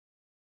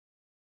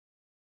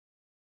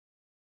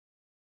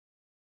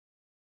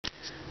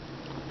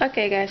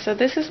Okay guys, so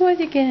this is what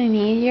you're gonna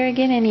need. You're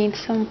gonna need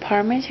some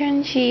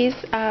Parmesan cheese,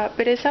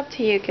 but it's up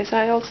to you because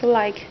I also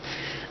like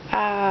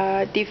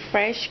the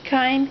fresh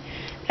kind,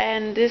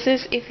 and this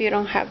is if you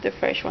don't have the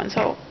fresh one.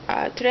 So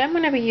today I'm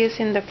gonna be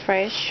using the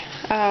fresh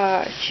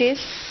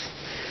cheese.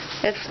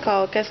 It's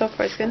called queso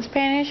fresco in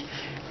Spanish,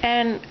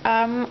 and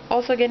I'm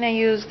also gonna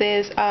use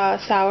this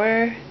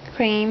sour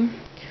cream.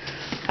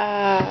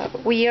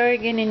 We are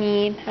gonna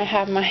need, I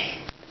have my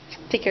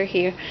sticker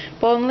here,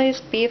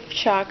 boneless beef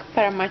chuck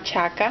para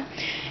machaca.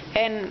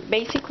 And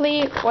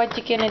basically what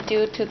you're gonna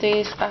do to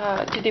this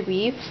to the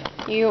beef,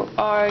 you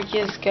are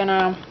just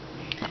gonna,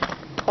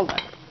 hold on,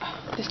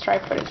 this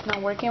tripod is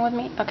not working with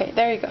me. Okay,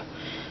 there you go.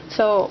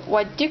 So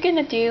what you're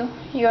gonna do,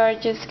 you are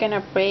just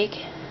gonna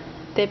break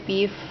the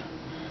beef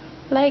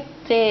like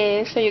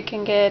this so you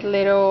can get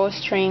little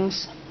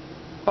strings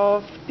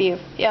of beef.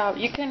 Yeah,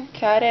 you can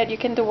cut it, you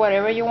can do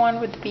whatever you want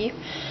with the beef,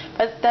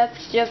 but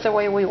that's just the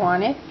way we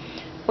want it.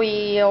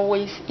 We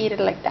always eat it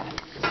like that.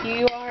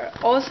 You are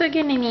also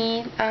gonna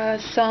need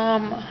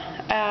some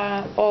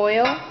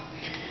oil,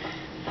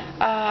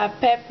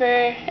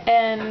 pepper,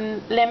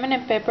 and lemon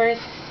and pepper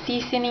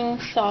seasoning,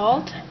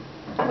 salt.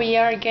 We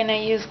are gonna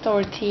use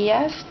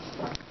tortillas,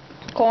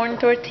 corn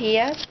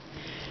tortillas,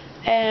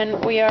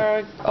 and we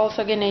are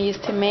also gonna use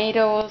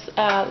tomatoes,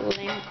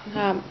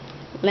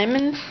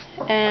 lemons,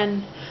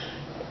 and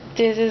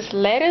this is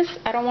lettuce.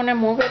 I don't want to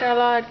move it a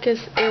lot because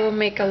it will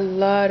make a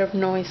lot of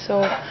noise,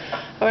 so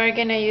we're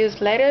gonna use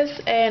lettuce,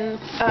 and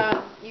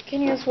you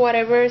can use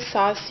whatever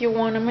sauce you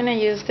want. I'm gonna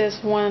use this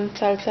one,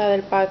 salsa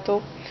del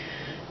pato,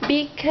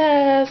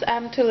 because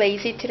I'm too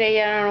lazy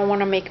today and I don't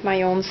want to make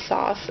my own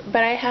sauce,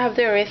 but I have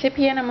the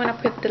recipe and I'm gonna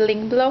put the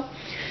link below.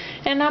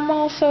 And I'm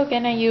also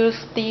gonna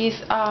use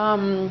this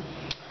onion.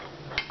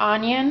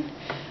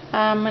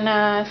 I'm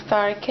gonna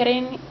start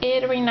cutting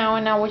it right now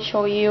and I will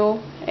show you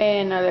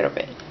in a little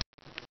bit.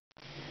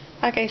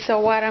 Okay, so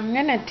what I'm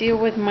gonna do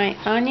with my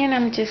onion,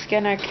 I'm just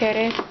gonna cut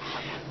it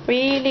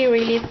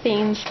really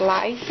thin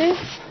slices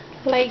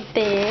like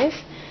this.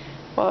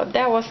 Well,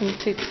 that wasn't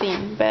too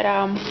thin, but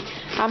I'm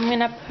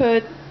gonna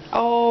put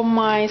all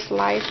my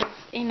slices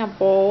in a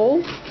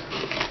bowl.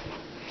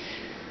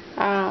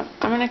 I'm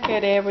gonna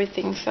cut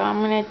everything, so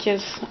I'm gonna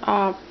just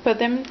put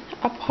them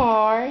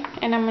apart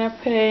and I'm gonna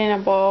put it in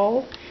a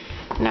bowl.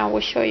 And I will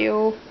show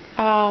you,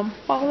 well,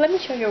 let me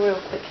show you real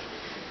quick.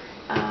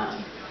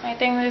 I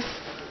think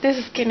this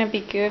is gonna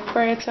be good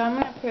for it, so I'm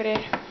gonna put it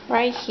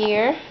right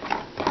here,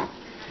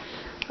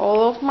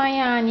 all of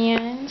my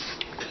onions,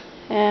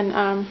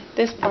 and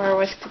this part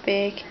was too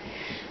big.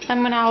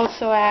 I'm gonna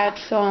also add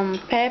some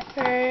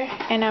pepper,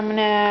 and I'm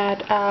gonna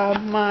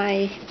add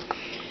my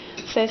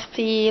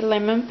zesty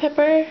lemon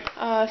pepper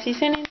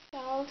seasoning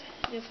salt,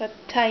 just a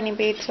tiny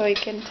bit so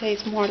it can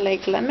taste more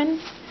like lemon.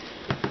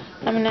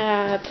 I'm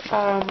gonna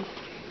add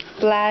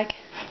black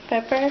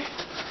pepper.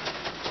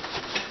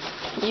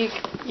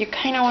 You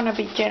kind of want to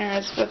be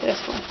generous with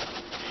this one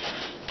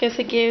because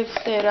it gives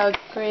it a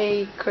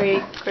great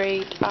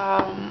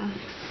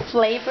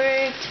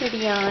flavor to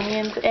the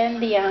onions and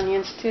the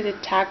onions to the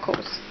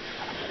tacos.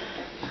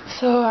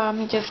 So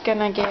I'm just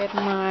gonna get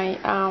my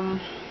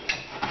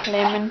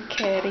lemon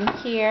cut in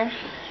here,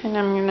 and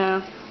I'm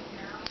gonna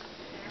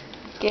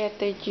get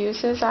the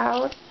juices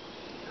out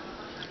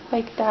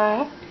like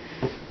that.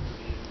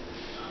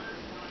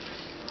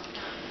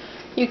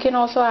 You can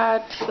also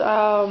add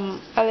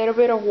a little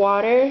bit of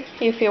water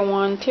if you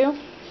want to,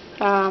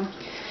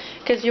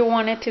 because you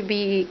want it to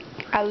be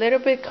a little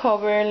bit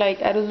covered,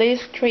 like at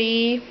least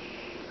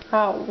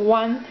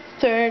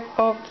 1/3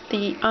 of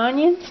the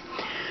onions.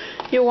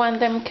 You want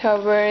them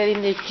covered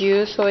in the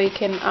juice so you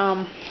can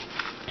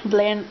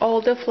blend all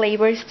the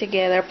flavors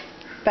together.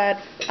 But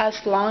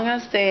as long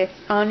as the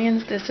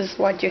onions, this is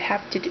what you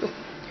have to do.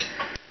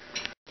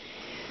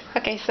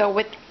 Okay, so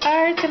with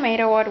our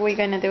tomato, what we're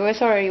gonna do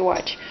is already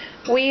watch.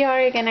 We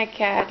are gonna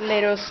cut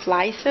little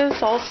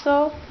slices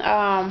also.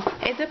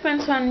 It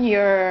depends on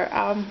your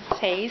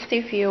taste.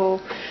 If you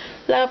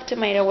love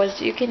tomatoes,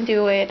 you can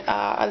do it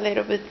a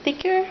little bit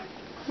thicker,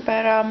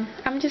 but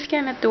I'm just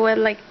gonna do it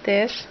like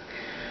this.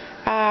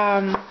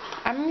 I'm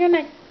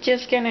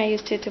just gonna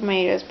use 2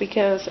 tomatoes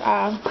because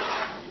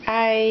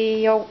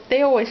they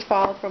always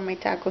fall from my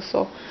tacos,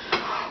 so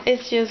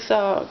it's just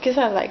because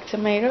I like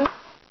tomatoes.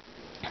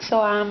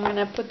 So I'm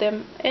gonna put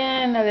them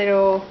in a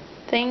little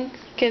thing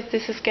because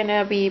this is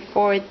gonna be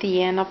for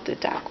the end of the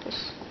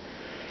tacos.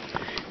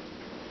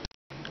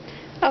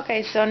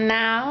 Okay, so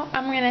now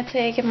I'm gonna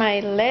take my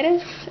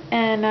lettuce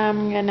and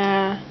I'm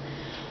gonna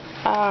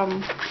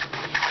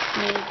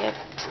make it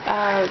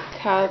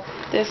cut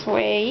this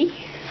way.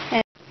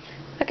 And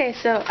okay,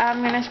 so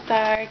I'm gonna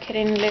start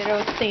cutting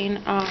little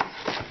thin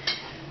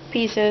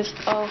pieces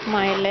of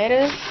my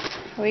lettuce,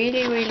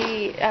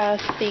 really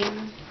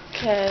thin,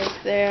 because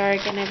they are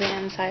gonna be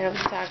inside of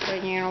the taco,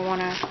 and you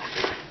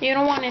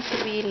don't want it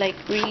to be like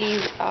really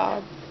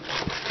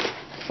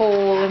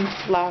full and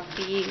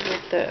fluffy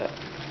with the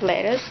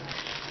lettuce.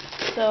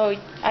 So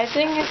I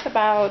think it's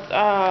about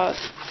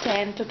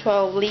 10 to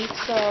 12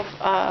 leaves of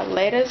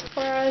lettuce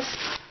for us.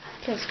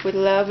 because we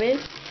love it.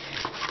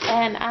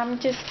 And I'm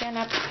just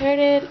gonna put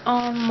it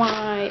on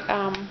my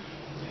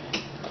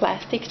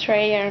plastic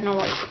tray, I don't know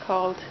what it's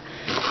called,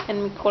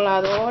 and mi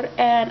colador,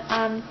 and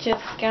I'm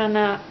just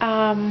gonna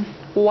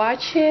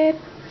wash it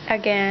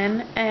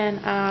again, and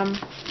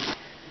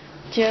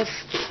just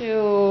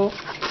to,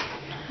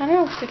 I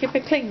don't know, to keep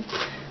it clean.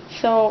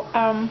 So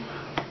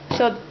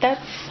so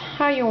that's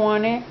how you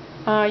want it.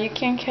 You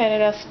can cut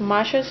it as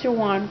much as you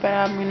want, but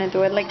I'm gonna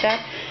do it like that.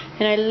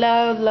 And I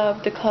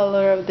love the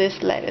color of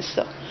this lettuce.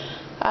 So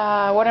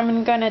what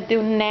I'm gonna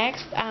do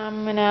next,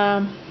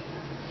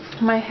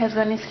 my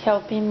husband is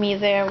helping me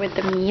there with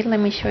the meat. Let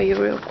me show you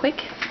real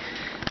quick.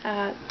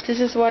 This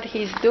is what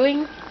he's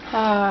doing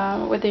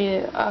with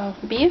the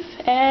beef,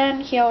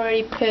 and he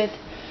already put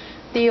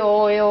the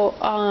oil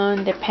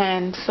on the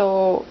pan,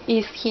 so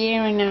it's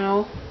here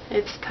now.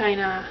 It's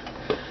kinda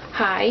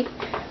high,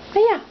 but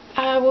yeah,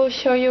 I will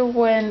show you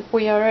when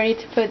we are ready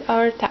to put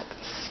our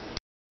tacos.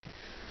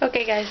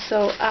 Okay guys,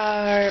 so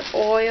our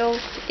oil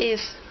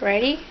is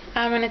ready.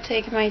 I'm gonna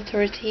take my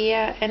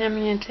tortilla, and I'm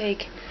gonna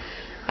take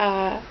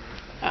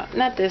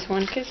not this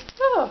one, cause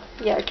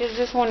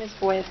this one is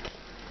wet.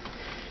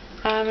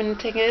 I'm gonna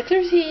take the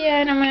tortilla,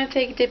 and I'm gonna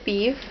take the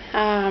beef.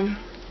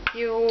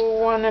 You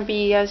wanna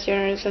be as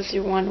generous as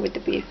you want with the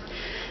beef.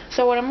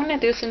 So what I'm gonna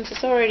do, since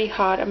it's already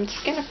hot, I'm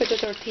just gonna put the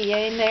tortilla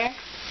in there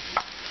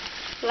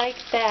like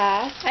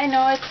that. I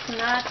know it's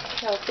not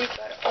healthy,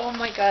 but oh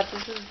my god,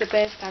 this is the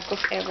best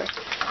tacos ever.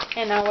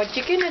 And now what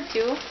you're gonna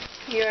do,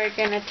 you're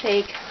gonna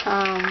take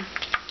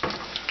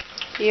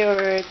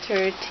your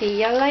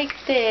tortilla like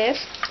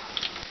this,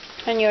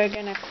 and you're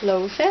gonna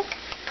close it.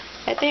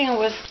 I think it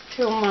was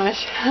too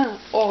much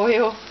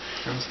oil.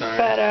 I'm sorry.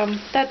 But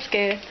that's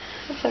good.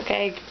 It's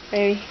okay,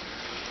 baby.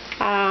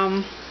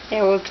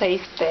 It will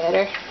taste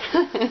better.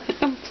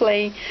 I'm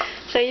playing.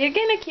 So you're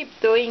gonna keep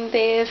doing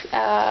this.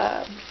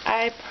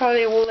 I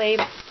probably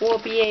will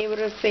be able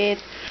to fit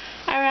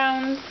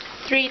around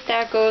 3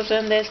 tacos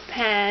in this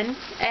pan,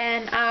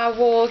 and I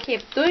will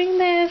keep doing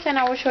this, and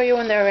I will show you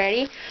when they're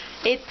ready.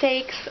 It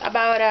takes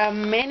about a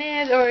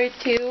minute or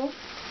two,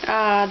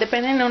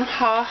 depending on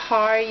how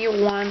hard you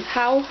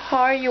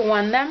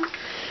want them,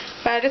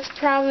 but it's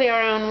probably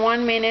around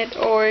 1 minute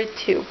or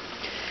 2.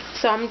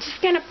 So I'm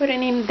just gonna put it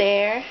in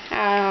there.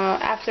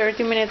 After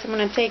 2 minutes, I'm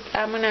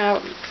gonna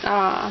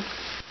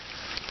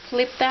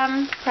flip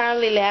them,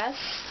 probably less,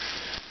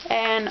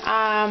 and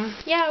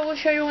yeah, I will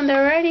show you when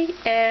they're ready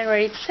and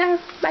ready to serve.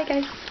 Bye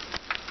guys.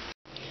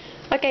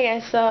 Okay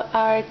guys, so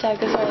our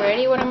tacos are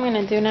ready. What I'm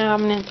gonna do now,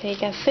 I'm gonna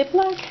take a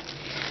Ziploc,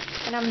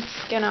 and I'm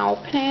just gonna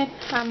open it.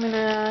 I'm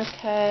gonna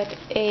cut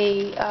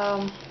a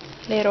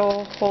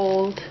little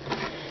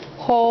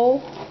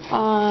hole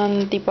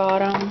on the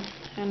bottom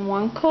and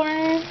one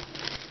corner,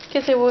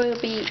 because it will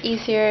be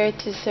easier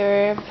to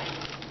serve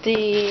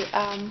the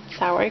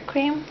sour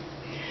cream.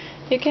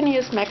 You can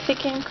use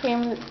Mexican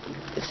cream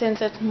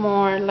since it's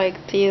more like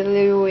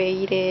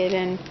diluted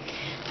and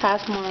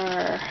has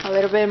a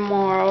little bit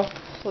more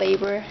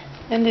flavor,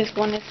 and this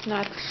one is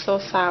not so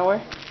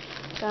sour.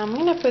 So I'm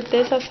gonna put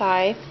this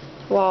aside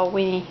while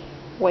we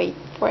wait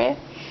for it.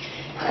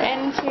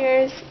 And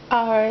here's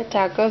our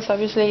tacos.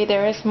 Obviously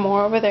there is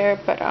more over there,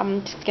 but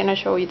I'm just gonna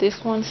show you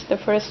this one's the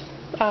first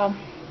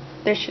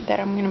dish that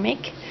I'm gonna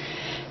make.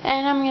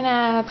 And I'm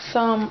gonna add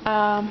some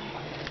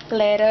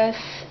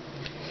lettuce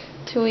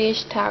to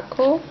each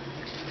taco.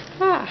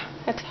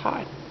 It's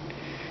hot.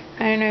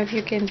 I don't know if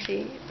you can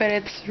see, but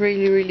it's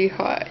really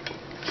hot.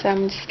 So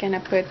I'm just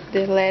gonna put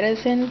the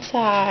lettuce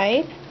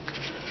inside.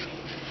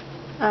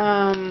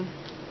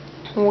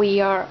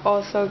 We are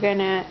also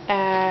gonna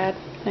add,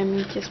 let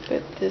me just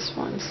put this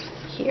ones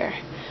here.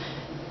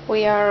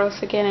 We are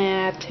also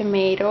gonna add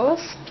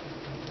tomatoes.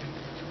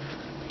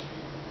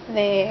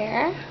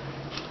 There.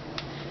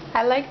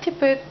 I like to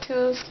put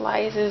 2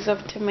 slices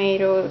of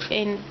tomato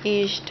in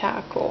each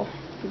taco,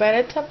 but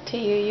it's up to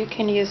you. You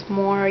can use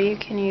more, you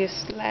can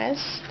use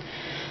less.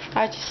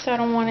 I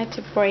don't want it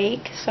to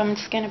break, so I'm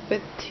just gonna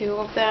put 2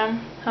 of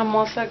them. I'm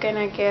also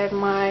gonna get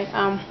my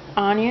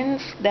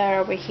onions that are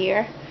over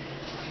here,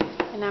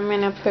 and I'm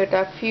gonna put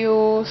a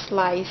few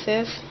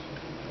slices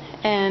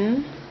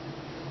in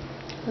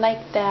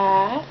like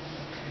that.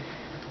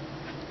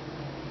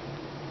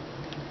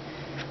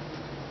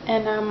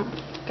 And I'm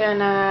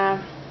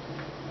gonna,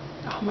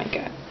 oh my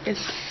god,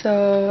 it's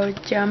so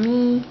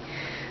yummy.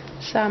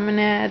 So I'm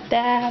gonna add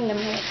that. Let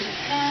me wash my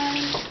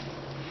hands.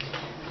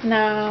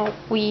 Now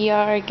we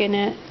are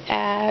gonna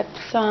add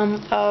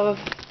some of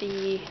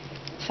the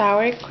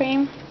sour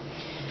cream.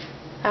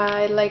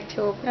 I like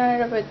to open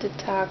it up with the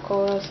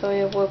taco so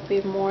it will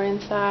be more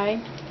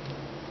inside.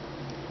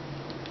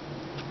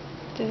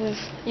 This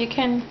is, you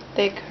can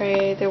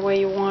decorate the way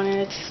you want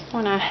it. I just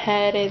wanna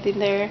add it in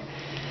there.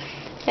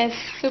 It's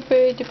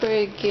super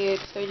duper good.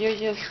 So you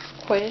just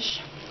squish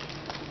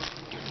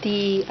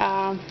the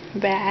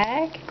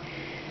bag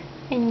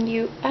and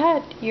you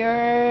add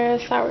your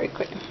sour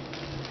cream.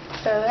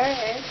 So there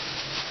it is.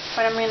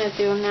 What I'm gonna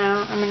do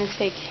now, I'm gonna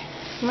take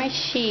my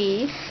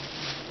cheese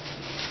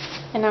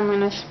and I'm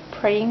gonna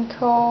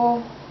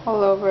sprinkle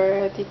all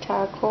over the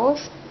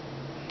tacos,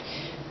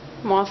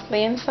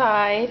 mostly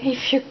inside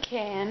if you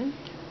can.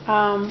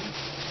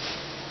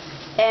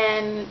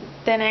 And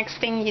the next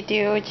thing you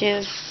do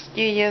is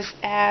you just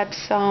add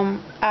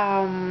some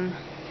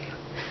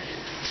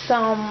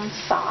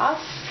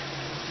sauce,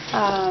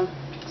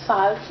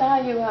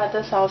 salsa. You add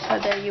the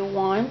salsa that you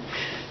want.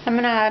 I'm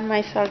gonna add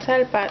my salsa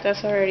al pato,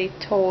 as I already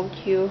told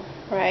you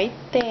right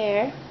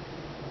there.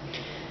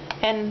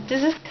 And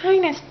this is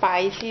kind of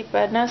spicy,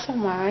 but not so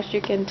much.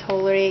 You can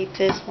tolerate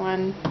this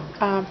one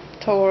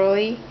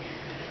totally.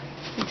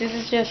 This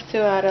is just to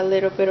add a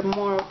little bit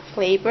more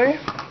flavor.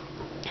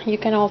 You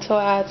can also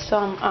add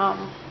some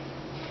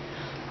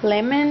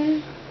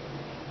lemon.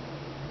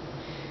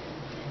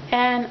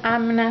 And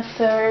I'm gonna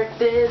serve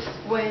this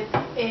with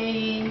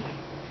a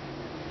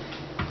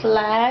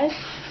glass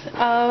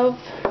of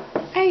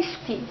iced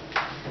tea.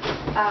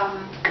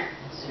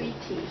 Sweet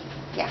tea.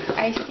 Yeah,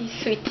 iced tea,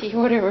 sweet tea,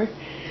 whatever.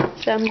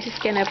 So I'm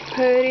just gonna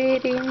put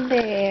it in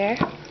there.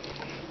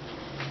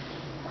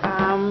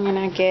 I'm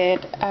gonna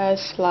get a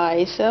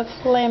slice of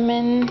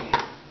lemon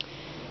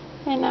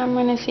and I'm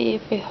gonna see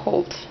if it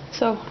holds.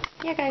 So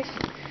yeah guys,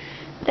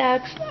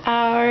 that's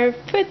our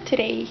food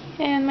today,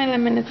 and my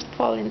lemon is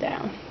falling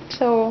down.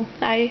 So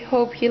I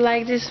hope you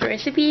like this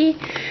recipe,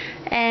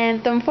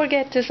 and don't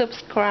forget to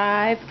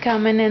subscribe,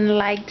 comment and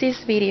like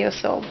this video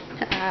so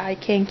I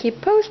can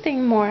keep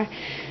posting more.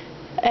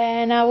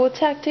 And I will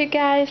talk to you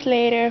guys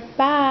later.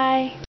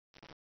 Bye.